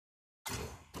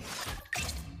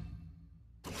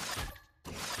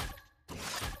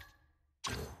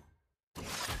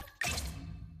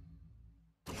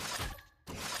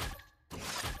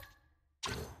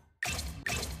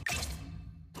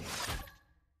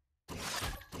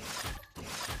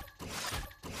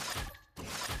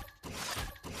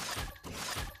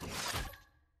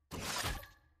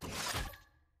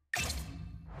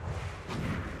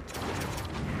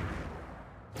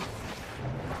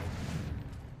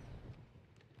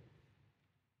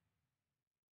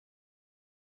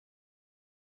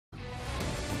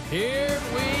Here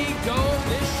we go.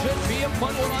 This should be a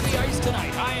fun one on the ice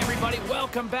tonight. Hi, everybody.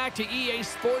 Welcome back to EA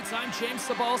Sports. I'm James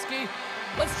Cybulski.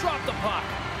 Let's drop the puck.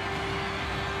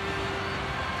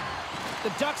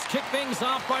 The Ducks kick things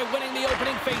off by winning the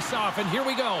opening faceoff, and here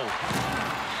we go.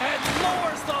 And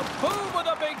lowers the boom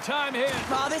with a big-time hit.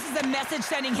 Oh, this is a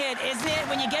message-sending hit, isn't it?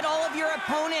 When you get all of your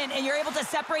opponent and you're able to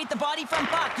separate the body from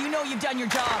puck, you know you've done your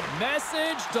job.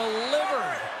 Message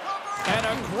delivered. And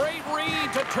a great read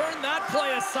to turn that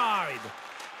play aside.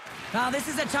 Now, this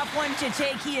is a tough one to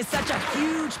take. He is such a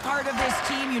huge part of this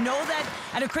team. You know that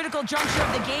at a critical juncture of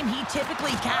the game, he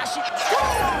typically cashes.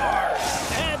 Scores!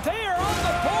 And they are on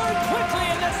the board quickly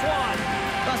in this one.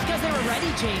 Well, it's because they were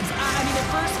ready, James. I mean, the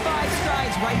first 5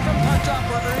 strides right from puck drop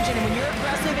were urgent. And when you're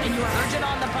aggressive and you're urgent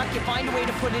on the puck, you find a way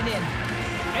to put it in.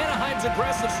 Anaheim's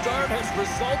aggressive start has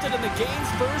resulted in the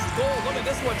game's first goal. Look at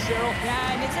this one, Cheryl.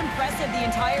 Yeah, and it's impressive, the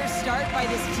entire start by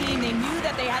this team. They knew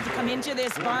that they had to come into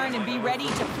this barn and be ready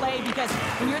to play because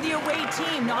when you're the away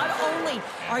team, not only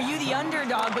are you the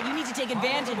underdog, but you need to take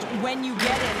advantage when you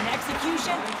get it. And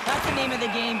execution, that's the name of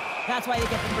the game. That's why they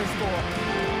get the first goal.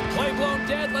 Play blown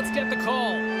dead. Let's get the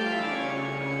call.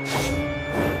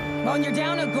 When you're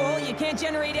down a goal, you can't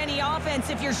generate any offense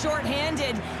if you're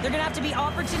shorthanded. They're going to have to be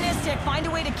opportunistic, find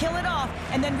a way to kill it off,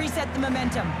 and then reset the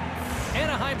momentum.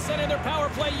 Anaheim sending their power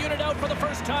play unit out for the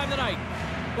first time tonight.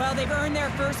 Well, they've earned their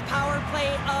first power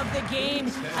play of the game.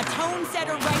 A tone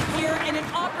setter right here, and an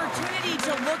opportunity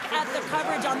to look at the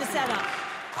coverage on the setup.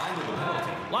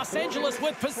 Los Angeles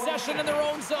with possession in their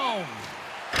own zone.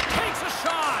 Takes a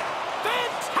shot.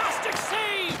 Fantastic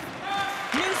save.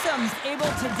 Newsom's able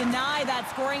to deny that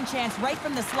scoring chance right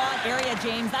from the slot area,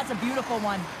 James. That's a beautiful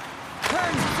one.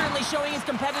 Kearns is certainly showing his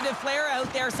competitive flair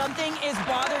out there. Something is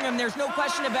bothering him. There's no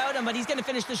question about him, but he's going to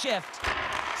finish the shift.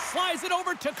 Slides it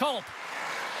over to Culp.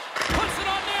 Puts it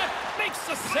on net. Makes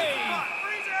the save.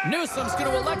 Newsom's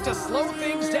going to elect to slow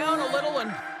things down a little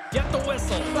and get the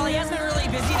whistle. Well, he hasn't been really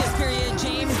busy this period,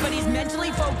 James, but he's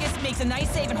mentally focused, makes a nice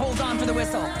save, and holds on for the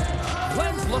whistle.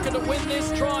 Glenn's looking to win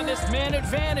this draw on this man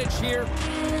advantage here.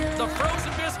 The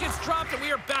frozen biscuits dropped, and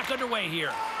we are back underway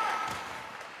here.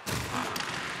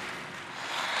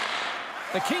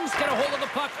 The Kings get a hold of the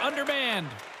puck undermanned.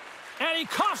 And he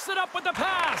coughs it up with the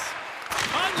pass.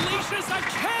 Unleashes a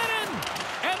cannon.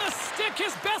 And the stick,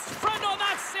 his best friend on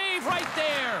that save right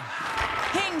there.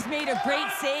 Kings made a great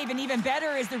save, and even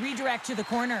better is the redirect to the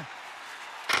corner.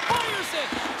 Fires it.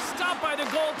 Stopped by the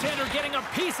goaltender, getting a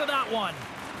piece of that one.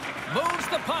 Moves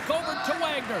the puck over to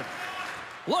Wagner.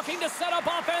 Looking to set up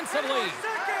offensively.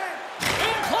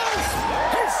 In close.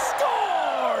 He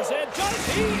scores. And does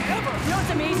he ever? You know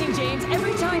what's amazing, James?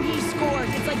 Every time he scores,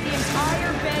 it's like the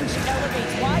entire bench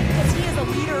elevates. Why? Because he is a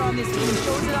leader on this team. He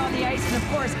shows it on the ice and, of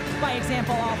course, by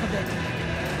example off of it.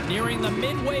 Nearing the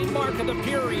midway mark of the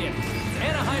period.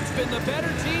 Anaheim's been the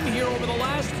better team here over the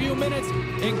last few minutes,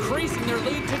 increasing their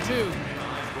lead to 2.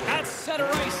 At center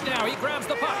ice now, he grabs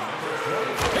the puck.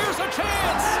 Here's a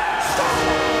chance!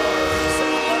 Scores!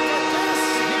 And look at this!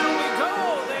 Here we go!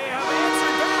 They have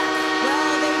answered back!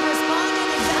 Well, they responded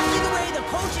exactly the way the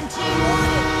coach and team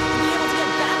wanted. To be able to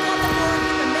get back on the board,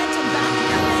 get momentum back in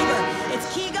their favor. It's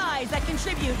key guys that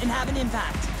contribute and have an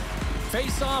impact.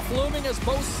 Face-off looming as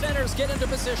both centers get into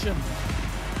position.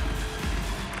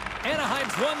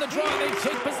 Anaheim's won the draw. They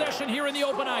take possession here in the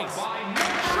open ice.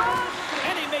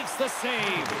 And he makes the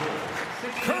save.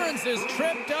 Kearns is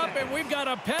tripped up, and we've got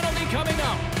a penalty coming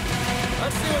up.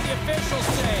 Let's see what the officials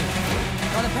say.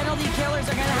 Well, the penalty killers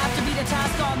are going to have to beat a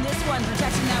task on this one,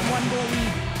 protecting that 1-goal lead.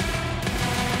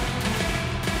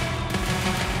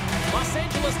 Los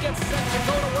Angeles gets set to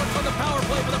go to work on the power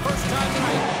play for the first time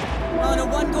tonight. On a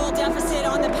 1-goal deficit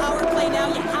on the power play now,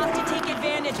 you have to take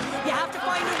advantage. You have to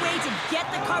find a way to get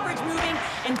the coverage moving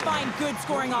and find good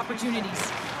scoring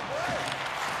opportunities.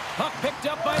 Puck picked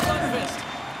up by Lundqvist.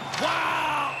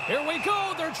 Wow! Here we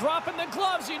go. They're dropping the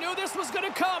gloves. You knew this was going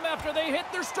to come after they hit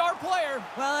their star player.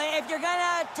 Well, if you're going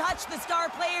to touch the star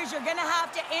players, you're going to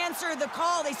have to answer the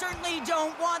call. They certainly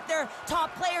don't want their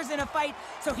top players in a fight.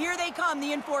 So here they come,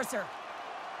 the enforcer.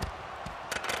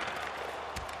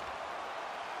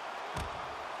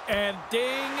 And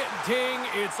ding, ding,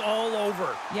 it's all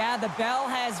over. Yeah, the bell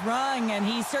has rung, and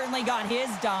he certainly got his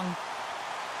dung.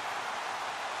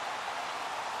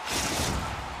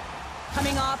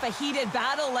 Coming off a heated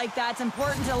battle like that, it's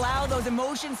important to allow those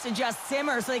emotions to just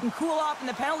simmer so they can cool off in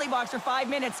the penalty box for 5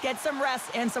 minutes, get some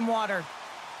rest and some water.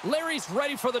 Larry's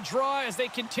ready for the draw as they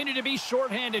continue to be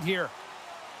shorthanded here.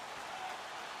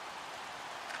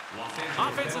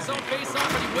 Offense's own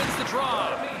face-off, and he wins the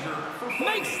draw.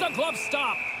 Makes the glove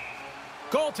stop.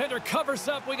 Goaltender covers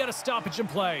up. We got a stoppage in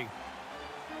play.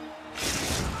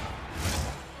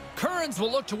 Kearns will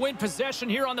look to win possession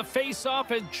here on the face-off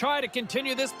and try to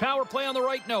continue this power play on the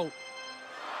right note.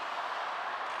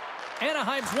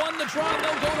 Anaheim's won the draw, and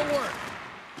they'll go to work.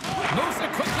 Moves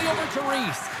it quickly over to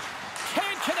Reese.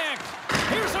 Can't connect.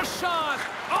 Here's a shot.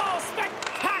 Oh,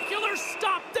 spectacular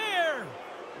stop there.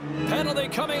 Penalty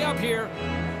coming up here.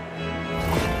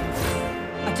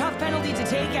 A tough penalty to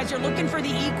take as you're looking for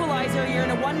the equalizer. You're in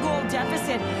a one-goal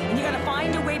deficit, and you got to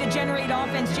find a way to generate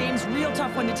offense, James. Real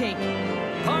tough one to take.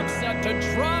 Puck set to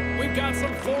drop. We've got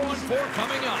some 4-on-4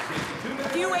 coming up. A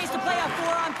few ways to play a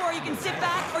 4-on-4. You can sit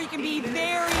back or you can be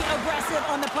very aggressive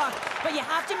on the puck. But you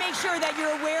have to make sure that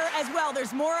you're aware as well.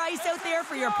 There's more ice out there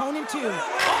for your opponent too. All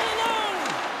alone!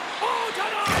 Oh,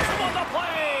 denies him on the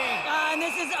play! And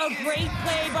this is a great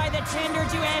play by the tender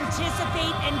to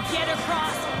anticipate and get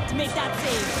across to make that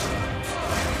save.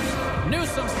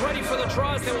 Newsom's ready for the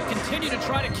draws. They will continue to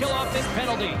try to kill off this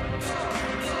penalty.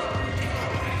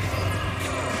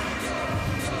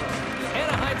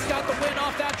 Anaheim's got the win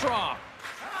off that draw.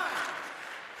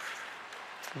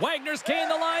 Wagner's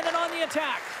gained the line and on the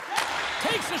attack.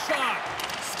 Takes a shot.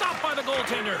 Stopped by the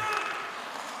goaltender.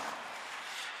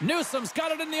 Newsom's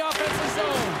got it in the offensive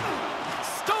zone.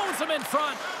 Stones him in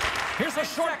front. Here's a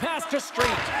short pass to Street.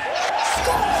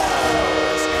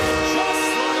 Scores! And just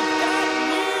like that,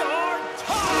 we are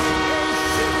tied. A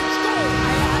huge goal.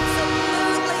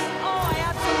 I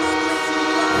absolutely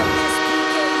love this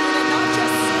PK unit. Not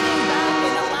just sitting back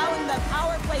and allowing the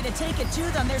power play to take it to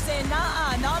them. They're saying,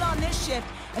 nah, not on this shift.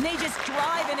 And they just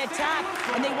drive and attack,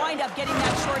 and they wind up getting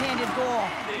that shorthanded goal.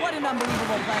 What an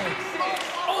unbelievable play.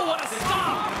 Oh, what a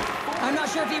stop! I'm not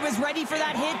sure if he was ready for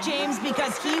that hit, James,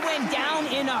 because he went down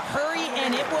in a hurry,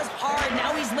 and it was hard.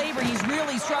 Now he's labored. He's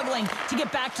really struggling to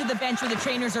get back to the bench where the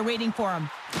trainers are waiting for him.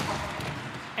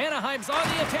 Anaheim's on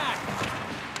the attack.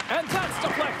 And that's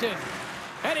deflected.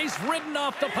 And he's ridden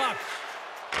off the puck.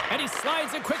 And he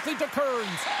slides it quickly to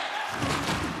Kearns.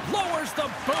 Lowers the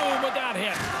boom with that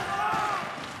hit.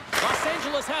 Los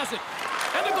Angeles has it.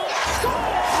 And the goal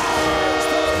scores!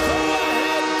 The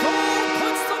go-ahead goal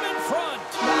puts them in front.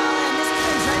 Well, and this has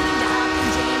been turning to happen,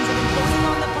 James. They've been closing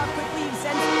on the puck quickly. He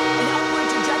sends an upward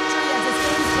trajectory as his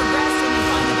games progress, and he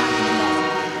finds the back of the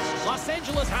net. Los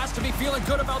Angeles has to be feeling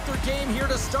good about their game here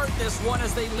to start this one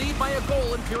as they lead by a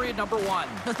goal in period number 1.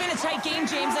 It's been a tight game,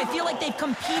 James. I feel like they've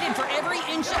competed for every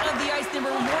inch of the ice. They were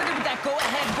rewarded with that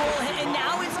go-ahead goal, and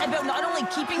now it's about not only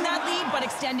keeping that lead, but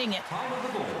extending it.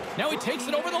 Now he takes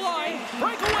it over the line.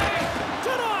 Breakaway!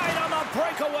 Denied on the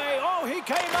breakaway. Oh, he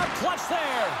came up clutch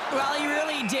there. Well, he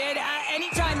really did.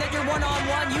 Anytime that you're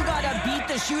one-on-one, you got to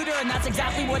beat the shooter, and that's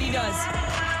exactly what he does.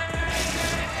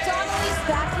 Donnelly's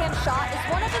backhand shot is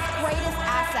one of his greatest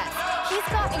assets. He's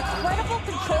got incredible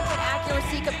control and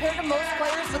accuracy compared to most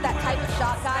players with that type of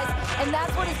shot, guys, and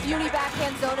that's what his beauty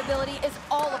backhand zone ability is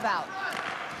all about.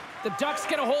 The Ducks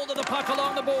get a hold of the puck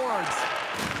along the boards.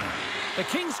 The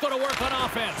Kings go to work on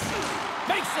offense.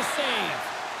 Makes the save.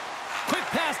 Quick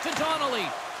pass to Donnelly.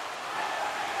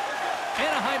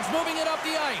 Anaheim's moving it up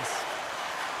the ice.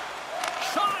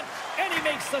 Shot, and he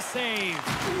makes the save.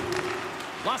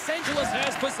 Los Angeles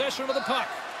has possession of the puck.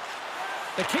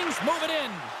 The Kings move it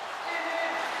in.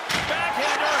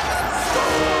 Backhander.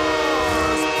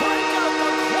 Scores! Break out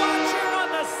the clutch here on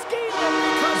the ski lift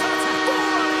because that's a goal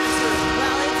unanswered.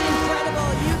 Well, it's incredible.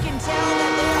 You can tell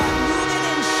that they are moving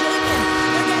and shaking.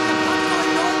 They're getting the puck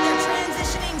going north. They're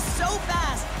transitioning so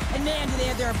fast. And man, do they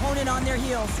have their opponent on their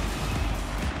heels.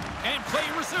 And play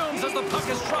resumes as the puck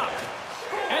is dropped.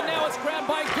 And now it's grabbed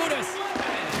by Gudas.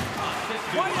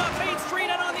 Right up Main Street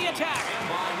and on the attack.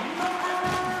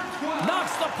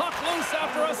 Knocks the puck loose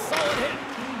after a solid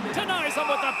hit. Denies him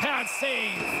with the pad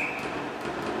save.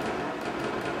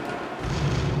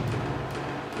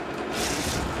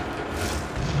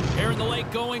 Here in the late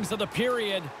goings of the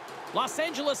period, Los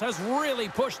Angeles has really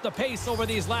pushed the pace over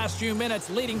these last few minutes,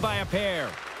 leading by a pair.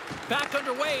 Back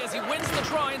underway as he wins the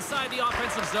draw inside the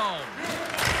offensive zone.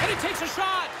 And he takes a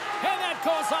shot. And that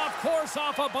goes off course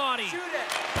off a body.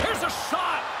 Here's a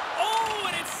shot. Oh,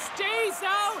 and it stays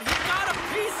out. He got a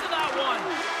piece of that one.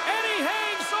 And he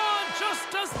hangs on just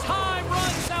as time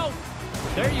runs out.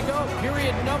 There you go.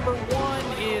 Period number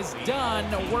 1 is done.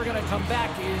 We're going to come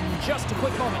back in just a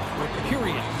quick moment with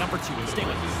period number 2. Stay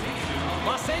with us.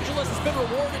 Los Angeles has been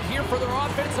rewarded here for their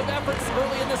offensive efforts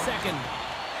early in the second.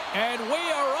 And we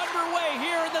are underway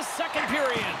here in the second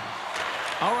period.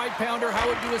 All right, Pounder, how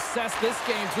would you assess this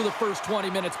game through the first 20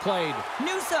 minutes played?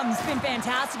 Newsom's been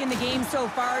fantastic in the game so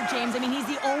far, James. I mean, he's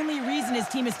the only reason his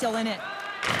team is still in it.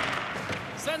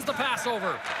 Sends the pass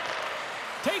over.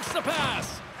 Takes the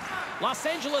pass. Los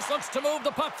Angeles looks to move the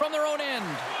puck from their own end.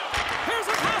 Here's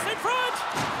a pass in front.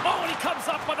 Oh, and he comes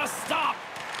up with a stop.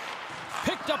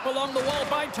 Picked up along the wall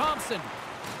by Thompson.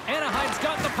 Anaheim's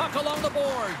got the puck along the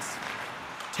boards.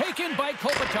 Taken by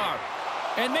Kopitar.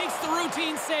 And makes the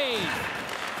routine save.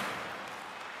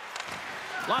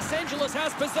 Los Angeles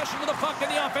has possession of the puck in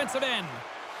the offensive end.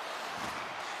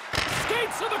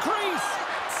 Skates to the crease.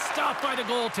 Stopped by the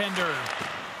goaltender.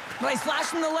 Well, he's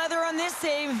flashing the leather on this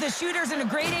save. The shooter's in a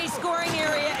grade A scoring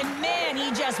area, and man, he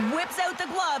just whips out the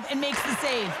glove and makes the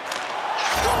save.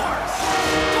 Scores!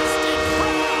 Dustin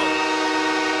Brown!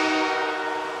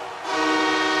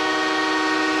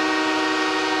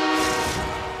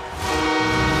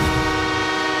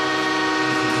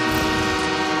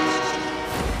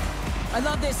 I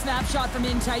love this snapshot from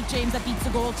in tight, James, that beats the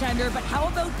goaltender, but how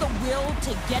about the will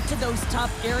to get to those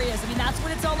tough areas? I mean, that's what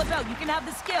it's all about. You can have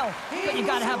the skill, but you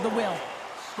gotta have the will.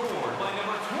 Scored by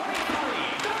number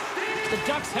 23, Dustin. The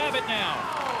Ducks have it now.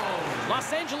 Los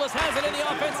Angeles has it in the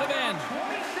offensive end.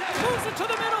 Moves it to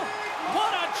the middle.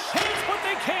 What a chance, but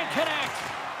they can't connect.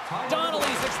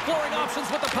 Donnelly's exploring options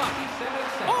with the puck.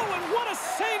 Oh, and what a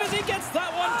save as he gets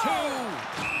that one, too.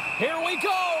 Here we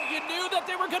go. You knew that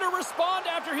they were going to respond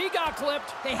after he got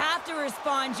clipped. They have to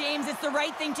respond, James. It's the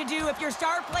right thing to do. If your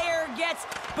star player gets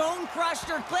bone crushed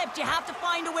or clipped, you have to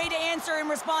find a way to answer and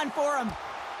respond for him.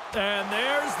 And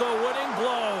there's the winning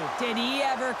blow. Did he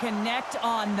ever connect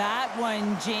on that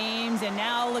one, James? And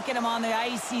now look at him on the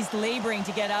ice. He's laboring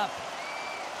to get up.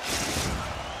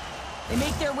 They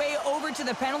make their way over to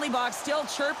the penalty box, still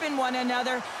chirping one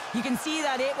another. You can see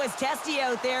that it was testy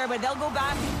out there, but they'll go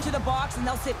back to the box and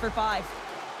they'll sit for 5.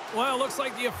 Well, looks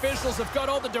like the officials have got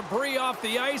all the debris off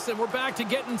the ice, and we're back to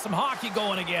getting some hockey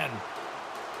going again.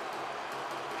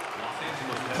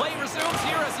 Play resumes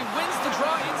here as he wins the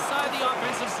draw inside the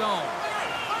offensive zone.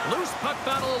 Loose puck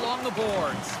battle along the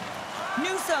boards.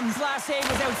 Newsom's last save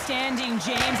was outstanding,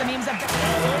 James. I mean, it was a...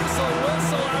 There's a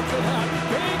whistle after that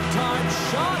big-time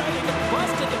shot. I think it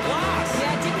busted the glass.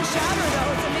 Yeah, it didn't shatter,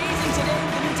 though. It's amazing today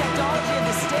with the new technology of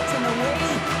the sticks and the way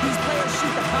these players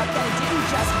shoot the puck that it didn't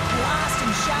just blast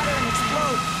and shatter and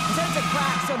explode. Instead, it's a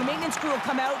crack, so the maintenance crew will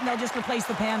come out and they'll just replace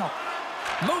the panel.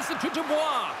 Moves it to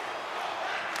Dubois.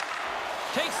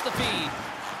 Takes the feed.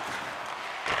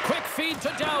 Quick feed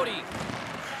to Doughty.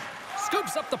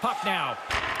 Scoops up the puck now.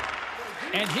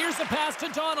 And here's a pass to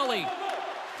Donnelly.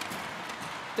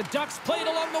 The Ducks played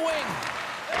along the wing.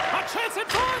 A chance in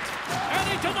front! And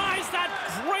he denies that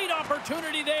great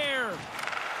opportunity there.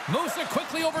 Moves it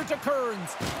quickly over to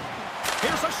Kearns.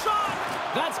 Here's a shot!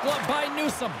 That's gloved by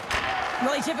Newsom.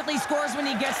 Well, he typically scores when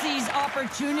he gets these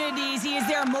opportunities. He is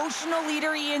their emotional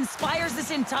leader. He inspires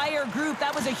this entire group.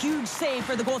 That was a huge save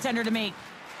for the goaltender to make.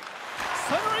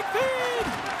 Centering feed!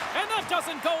 And that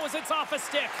doesn't go as it's off a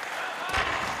stick.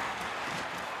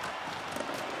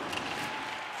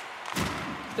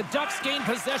 The Ducks gain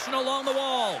possession along the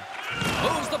wall.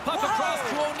 Moves the puck across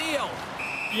to O'Neill.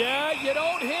 Yeah, you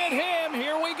don't hit him.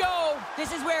 Here we go.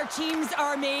 This is where teams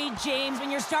are made, James. When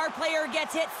your star player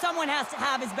gets hit, someone has to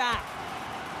have his back.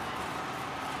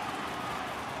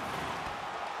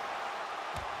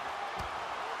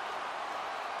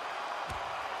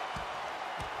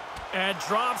 And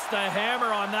drops the hammer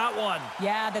on that one.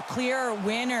 Yeah, the clear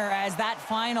winner as that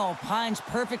final punch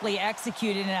perfectly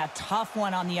executed and a tough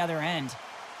one on the other end.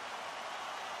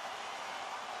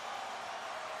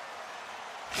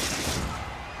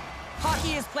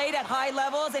 Hockey is played at high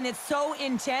levels, and it's so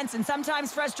intense, and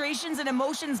sometimes frustrations and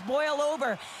emotions boil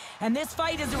over. And this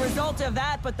fight is a result of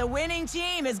that, but the winning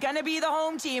team is going to be the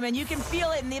home team, and you can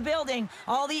feel it in the building.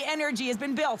 All the energy has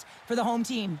been built for the home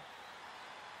team.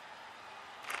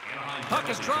 Puck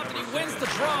is dropped, and he wins the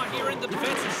draw here in the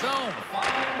defensive zone.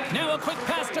 Now a quick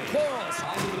pass to Quarles.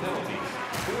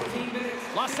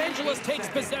 Los Angeles takes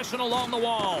possession along the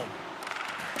wall.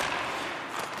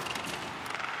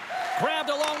 Grabbed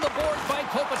along the boards by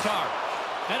Kopitar.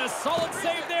 And a solid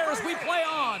save there as we play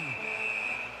on.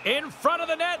 In front of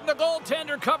the net, and the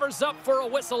goaltender covers up for a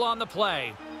whistle on the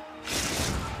play.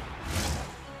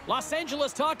 Los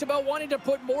Angeles talked about wanting to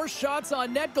put more shots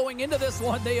on net going into this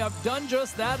one. They have done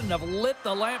just that and have lit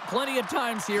the lamp plenty of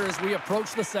times here as we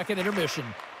approach the second intermission.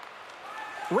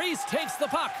 Reese takes the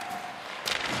puck.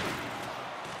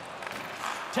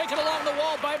 Taken along the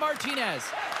wall by Martinez.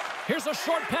 Here's a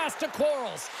short pass to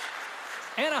Quarles.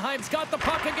 Anaheim's got the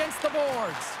puck against the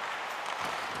boards.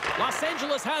 Los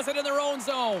Angeles has it in their own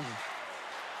zone.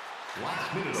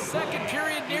 Second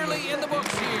period nearly in the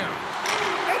books here.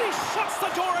 And he shuts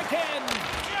the door again.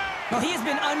 Well, he has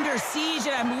been under siege,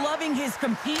 and I'm loving his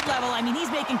compete level. I mean,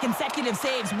 he's making consecutive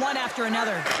saves, one after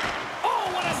another.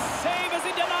 Oh, what a save as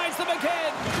he denies them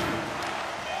again.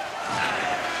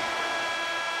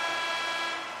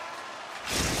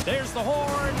 There's the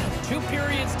horn. 2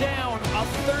 periods down. A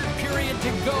 3rd period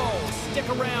to go. Stick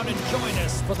around and join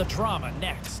us for the drama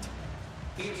next.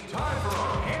 It's time for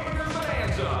our Hamburger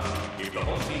Bonanza. If the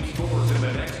home team scores in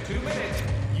the next 2 minutes,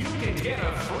 you can get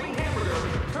a free hamburger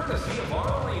courtesy of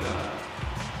our arena.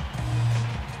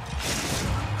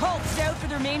 Colt's out for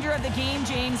the remainder of the game,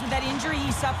 James. With that injury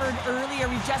he suffered earlier,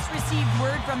 we've just received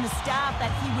word from the staff that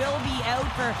he will be out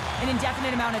for an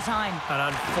indefinite amount of time.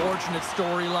 An unfortunate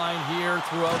storyline here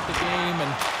throughout the game, and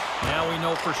now we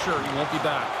know for sure he won't be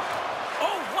back.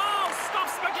 Oh, wow!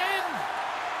 Stops him again!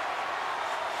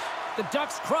 The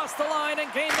Ducks cross the line and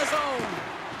gain the zone.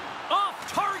 Off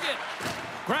target!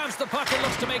 Grabs the puck and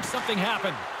looks to make something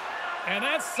happen. And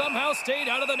that somehow stayed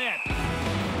out of the net.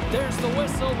 There's the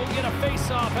whistle. We'll get a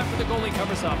face-off after the goalie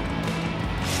covers up.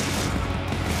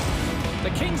 The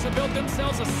Kings have built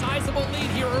themselves a sizable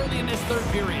lead here early in this 3rd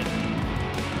period.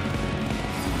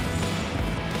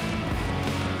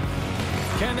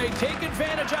 Can they take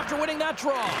advantage after winning that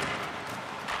draw?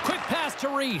 Quick pass to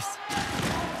Reese.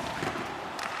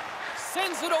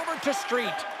 Sends it over to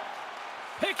Street.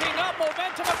 Picking up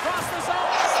momentum across the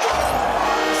zone.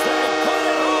 Scores! They put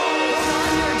it home!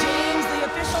 On here, James. The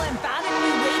official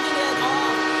emphatically waving it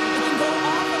off. It can go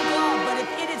off a glove, but if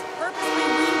it is purposely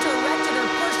redirected or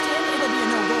pushed in, it'll be a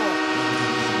no-goal.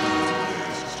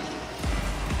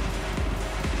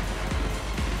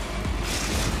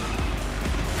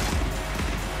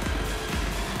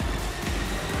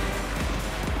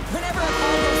 Whenever a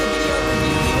call goes to video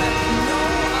review, you have no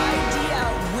idea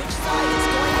which side it's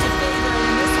going to favor. And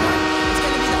in this one, it's going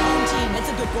to be the home team.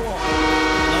 It's a good goal.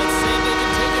 Let's see if they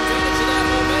can take advantage of that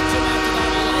momentum after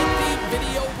that lengthy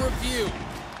video review.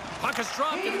 Puck is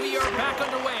dropped and we are back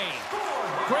underway.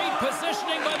 Great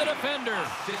positioning by the defender.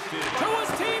 To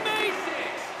his teammate.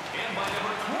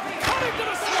 Cutting to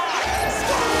the slot.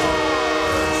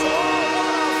 Scores! Oh, what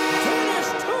a finish.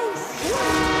 Too sweet.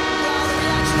 Well, the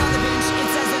reaction on the bench, it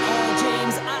says it all,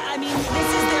 James. I mean, this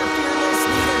is their fearless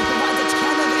leader. He provides a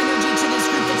ton of energy to this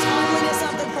group. The timeliness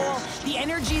of the goal, the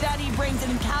energy that he brings,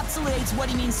 and encapsulates what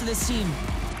he means to this team.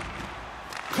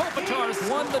 Kopitar's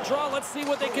won the draw. Let's see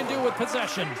what they can do with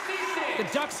possession. The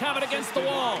Ducks have it against the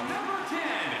wall.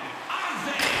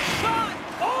 Shot!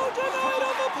 Oh, denied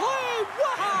on the play!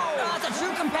 Wow! That's a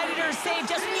true competitor's save.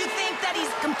 Just when you think that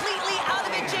he's completely out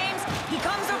of it, James, he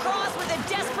comes across with a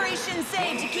desperation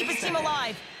save to keep his team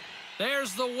alive.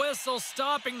 There's the whistle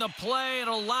stopping the play and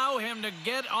allow him to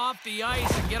get off the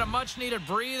ice and get a much-needed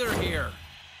breather here.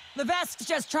 Levesque's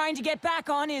just trying to get back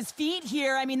on his feet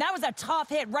here. I mean, that was a tough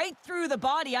hit right through the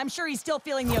body. I'm sure he's still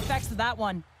feeling the effects of that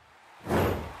one.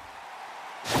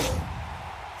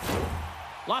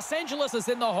 Los Angeles is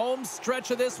in the home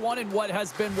stretch of this one in what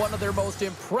has been one of their most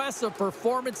impressive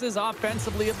performances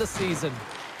offensively of the season.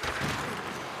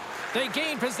 They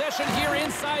gain possession here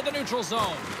inside the neutral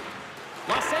zone.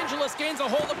 Los Angeles gains a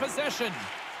hold of possession.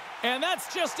 And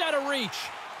that's just out of reach.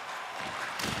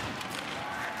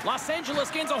 Los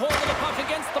Angeles gains a hold of the puck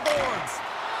against the boards.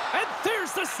 And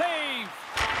there's the save.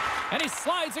 And he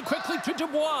slides it quickly to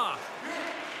Dubois.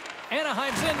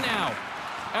 Anaheim's in now.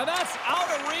 And that's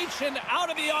out of reach and out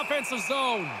of the offensive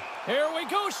zone. Here we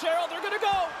go, Cheryl. They're going to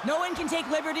go. No one can take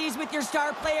liberties with your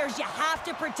star players. You have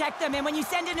to protect them. And when you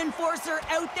send an enforcer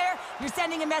out there, you're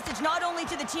sending a message not only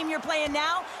to the team you're playing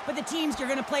now, but the teams you're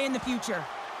going to play in the future.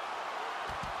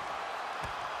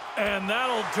 And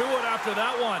that'll do it after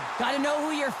that one. Got to know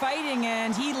who you're fighting,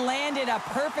 and he landed a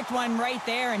perfect one right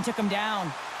there and took him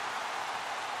down.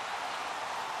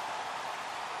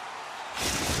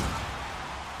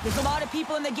 There's a lot of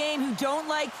people in the game who don't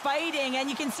like fighting, and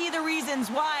you can see the reasons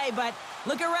why, but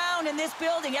look around in this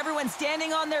building. Everyone's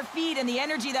standing on their feet and the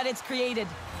energy that it's created.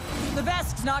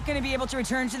 Levesque's not going to be able to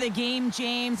return to the game,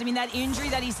 James. I mean, that injury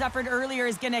that he suffered earlier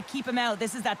is going to keep him out.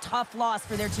 This is a tough loss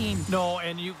for their team. No,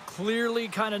 and you clearly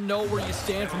kind of know where you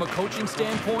stand from a coaching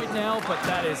standpoint now, but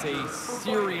that is a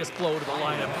serious blow to the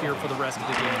lineup here for the rest of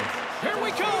the game. Here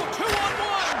we go, 2-on-1.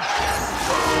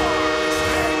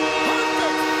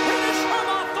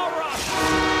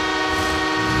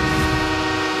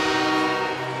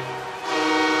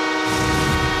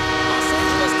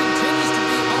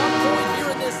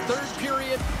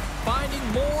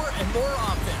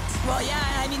 Well,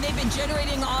 yeah, I mean, they've been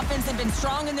generating offense and been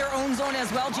strong in their own zone as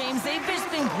well, James. They've just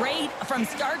been great from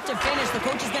start to finish. The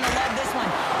coach is going to love this one.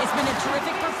 It's been a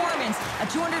terrific performance, a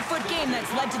 200-foot game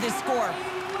that's led to this score.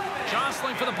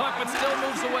 Jostling for the puck, but still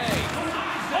moves away.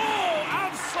 Oh,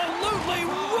 absolutely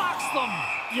rocks them.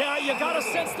 Yeah, you got to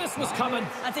sense this was coming.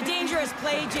 That's a dangerous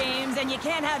play, James, and you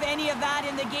can't have any of that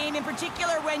in the game, in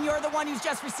particular when you're the one who's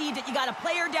just received it. You got a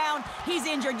player down, he's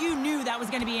injured. You knew that was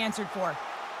going to be answered for.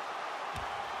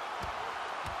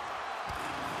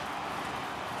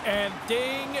 And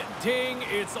ding, ding,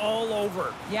 it's all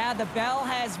over. Yeah, the bell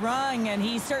has rung, and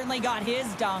he certainly got his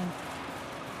dunk.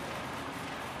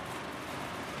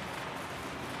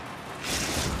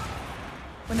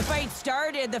 When the fight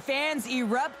started, the fans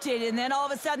erupted, and then all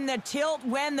of a sudden the tilt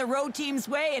went the road team's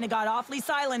way, and it got awfully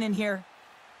silent in here.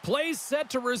 Play set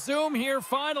to resume here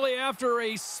finally after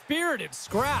a spirited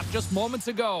scrap just moments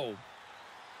ago.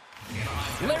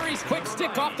 Larry's quick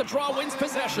stick off the draw wins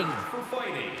possession.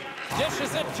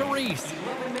 Dishes it to Reese.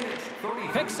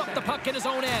 Picks up the puck in his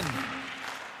own end.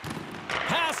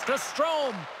 Pass to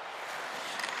Strome.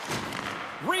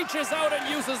 Reaches out and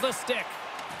uses the stick.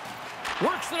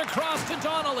 Works it across to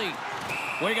Donnelly.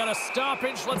 We got a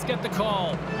stoppage. Let's get the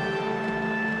call.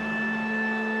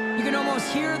 You can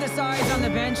almost hear the sighs on the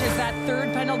bench as that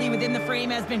third penalty within the frame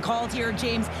has been called here,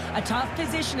 James. A tough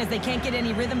position as they can't get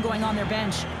any rhythm going on their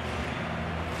bench.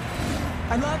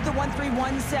 I love the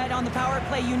 1-3-1 set on the power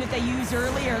play unit they used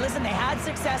earlier. Listen, they had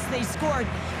success, they scored,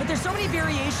 but there's so many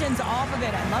variations off of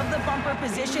it. I love the bumper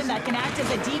position that can act as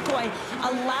a decoy,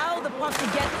 allow the puck to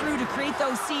get through to create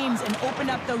those seams and open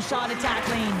up those shot attack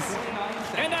lanes.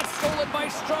 And that's stolen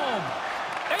by Strome.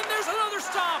 And there's another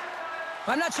stop.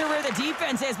 I'm not sure where the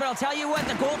defense is, but I'll tell you what,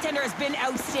 the goaltender has been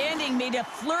outstanding, made a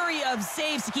flurry of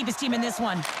saves to keep his team in this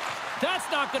one.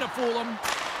 That's not going to fool him.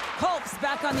 Culp's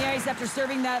back on the ice after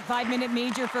serving that 5-minute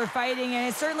major for fighting, and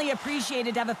it's certainly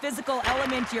appreciated to have a physical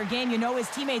element to your game. You know his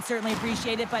teammates certainly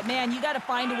appreciate it, but man, you got to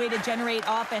find a way to generate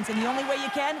offense, and the only way you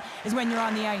can is when you're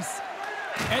on the ice.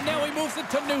 And now he moves it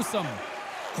to Newsom.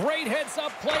 Great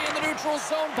heads-up play in the neutral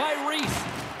zone by Reese.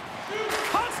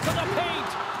 Cuts to the paint.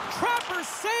 Trapper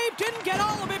saved, didn't get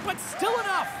all of it, but still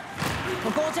enough.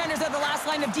 Well, goaltenders are the last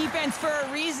line of defense for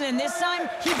a reason, and this time,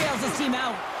 he bails his team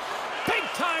out.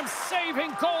 Big-time saving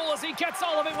goal as he gets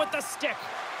all of it with the stick.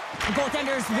 The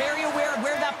goaltender is very aware of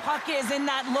where that puck is in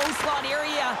that low slot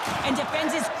area and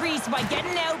defends his crease by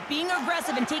getting out, being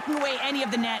aggressive, and taking away any of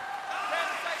the net.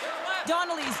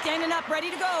 Donnelly standing up,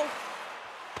 ready to go.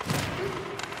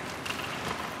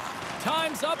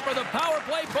 Time's up for the power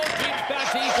play. Both teams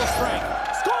back to equal strength.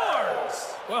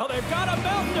 Scores! Well, they've got a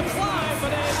mountain to climb,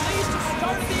 but at least it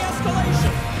started the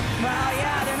escalation. Well,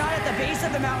 yeah, they're not at the base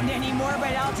of the mountain anymore,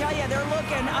 but I'll tell you, they're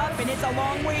looking up, and it's a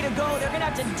long way to go. They're going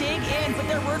to have to dig in, put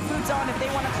their work boots on if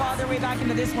they want to claw their way back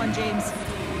into this one, James.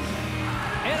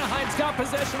 Anaheim's got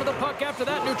possession of the puck after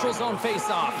that neutral zone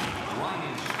face-off.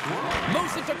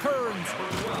 Moves it to Kearns.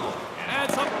 And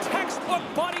some textbook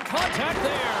body contact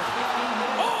there.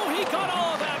 Oh, he got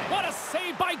all of that. What a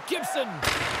save by Gibson.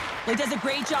 He does a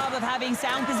great job of having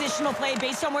sound positional play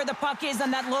based on where the puck is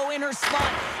on that low inner slot.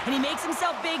 And he makes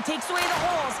himself big, takes away the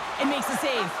holes, and makes the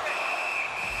save.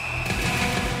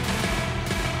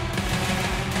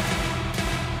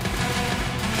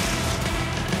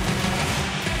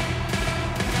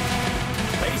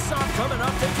 Face-off coming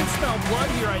up. They can smell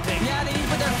blood here, I think. Yeah, they need to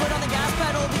put their foot on the gas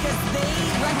pedal because they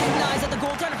recognize that the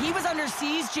goaltender, he was under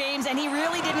siege, James, and he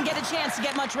really didn't get a chance to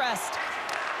get much rest.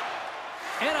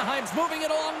 Anaheim's moving it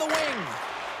along the wing.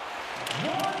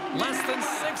 Less than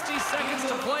 60 seconds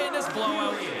to play in this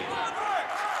blowout.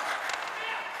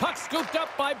 Puck scooped up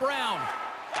by Brown.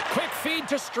 Quick feed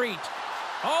to Street.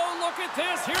 Oh, look at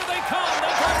this. Here they come.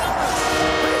 They got numbers.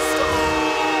 He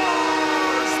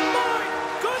scores! My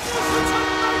goodness, it's a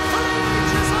night for the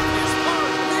ages on his part.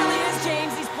 It really is,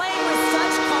 James. He's playing with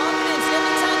such confidence. And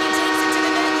every time he takes it to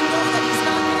the net, you know that he's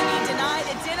not going to be denied.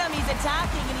 It's in him. He's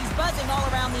attacking, and he's buzzing all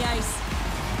around the ice.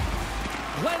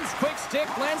 Glenn's quick stick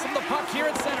lands him the puck here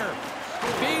at center.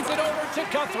 Feeds it over to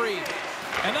Guthrie.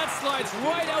 And that slides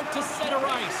right out to center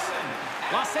ice.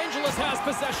 Los Angeles has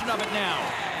possession of it now.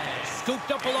 Scooped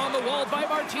up along the wall by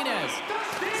Martinez.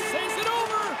 Sends it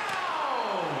over.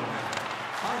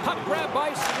 Puck grab by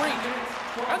Street.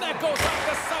 And that goes off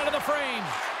the side of the frame.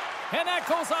 And that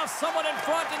goes off someone in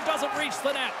front and doesn't reach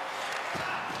the net.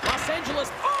 Los Angeles.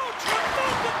 Oh,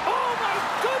 tremendous. Oh, my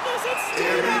goodness. It's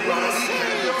Steve. What a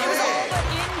save. It was all but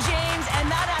in, James, and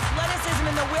that athleticism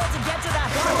and the will to get to that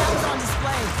bar, that was on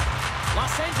display.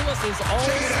 Los Angeles is all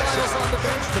smiles on the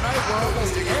bench tonight, where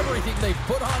almost everything they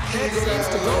put on net seems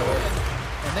to go in.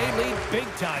 And they lead big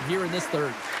time here in this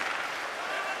third.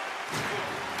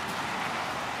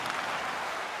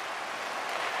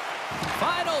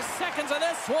 Final seconds of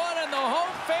this one, and the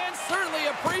home fans certainly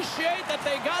appreciate that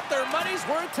they got their money's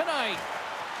worth tonight.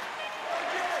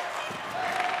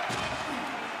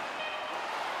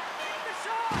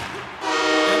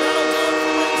 And that'll do it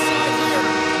from ringside here.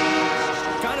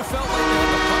 Kind of felt like they had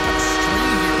the puck on a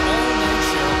string here all night,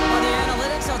 Cheryl. Well, the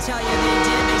analytics, I'll tell you, they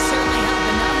did. They certainly held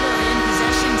the number in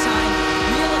possession time.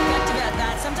 Real effective at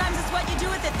that. Sometimes it's what you do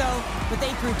with it, though, but they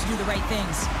proved to do the right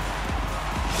things.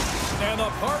 And the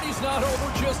party's not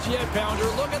over just yet, Pounder.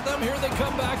 Look at them here. They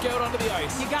come back out onto the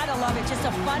ice. You gotta love it. Just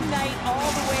a fun night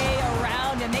all the way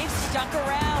around, and they've stuck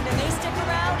around, and they stick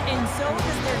around, and so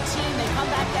does their team. They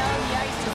come back down the ice to